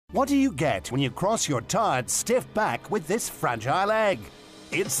What do you get when you cross your tired, stiff back with this fragile egg?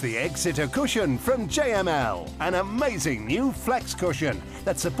 It's the Egg-Sitter cushion from JML, an amazing new flex cushion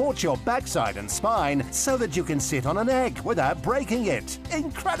that supports your backside and spine so that you can sit on an egg without breaking it.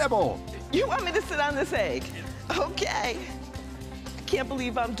 Incredible! You want me to sit on this egg? Okay. I can't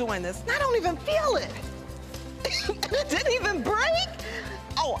believe I'm doing this. I don't even feel it. It didn't even break?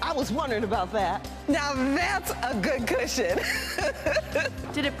 Oh, I was wondering about that. Now that's a good cushion.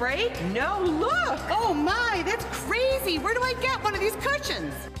 Did it break? No, look. Oh my, that's crazy. Where do I get one of these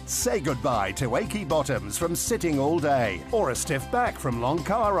cushions? Say goodbye to achy bottoms from sitting all day or a stiff back from long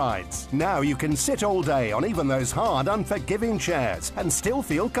car rides. Now you can sit all day on even those hard, unforgiving chairs and still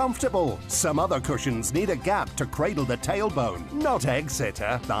feel comfortable. Some other cushions need a gap to cradle the tailbone. Not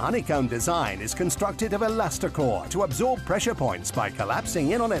Egg-Sitter. The honeycomb design is constructed of Elasticore to absorb pressure points by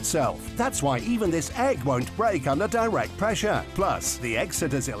collapsing in on itself. That's why even this egg won't break under direct pressure. Plus, the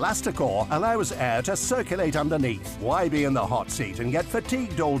Egg-Sitter's Elasticore allows air to circulate underneath. Why be in the hot seat and get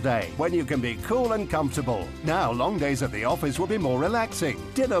fatigued all day when you can be cool and comfortable? Now long days at the office will be more relaxing,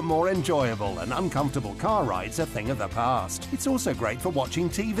 dinner more enjoyable, and uncomfortable car rides a thing of the past. It's also great for watching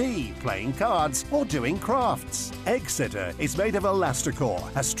TV, playing cards, or doing crafts. Egg-Sitter is made of Elasticore,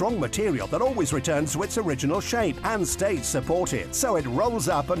 a strong material that always returns to its original shape and stays supported, so it rolls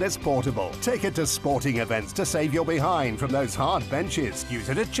up and is portable. Take it to sporting events to save your behind from those hard benches. Use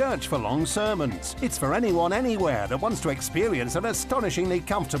it at church for long sermons. It's for anyone, anywhere that wants to experience an astonishingly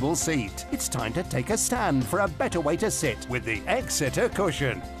comfortable seat. It's time to take a stand for a better way to sit with the Egg-Sitter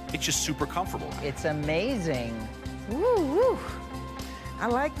cushion. It's just super comfortable. It's amazing. Woo, woo. I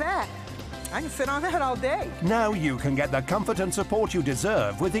like that. I can sit on that all day. Now you can get the comfort and support you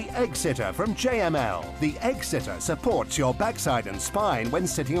deserve with the Egg-Sitter from JML. The Egg-Sitter supports your backside and spine when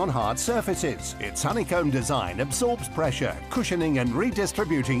sitting on hard surfaces. Its honeycomb design absorbs pressure, cushioning and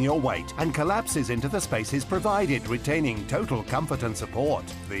redistributing your weight, and collapses into the spaces provided, retaining total comfort and support.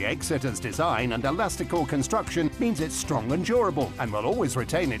 The Egg-Sitter's design and Elasticore construction means it's strong and durable and will always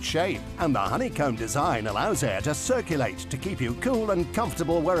retain its shape. And the honeycomb design allows air to circulate to keep you cool and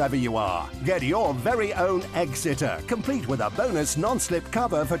comfortable wherever you are. Get your very own Egg-Sitter, complete with a bonus non-slip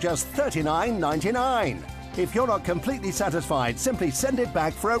cover for just $39.99. If you're not completely satisfied, simply send it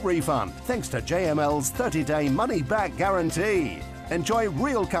back for a refund, thanks to JML's 30-day money-back guarantee. Enjoy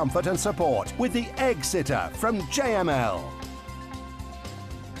real comfort and support with the Egg-Sitter from JML.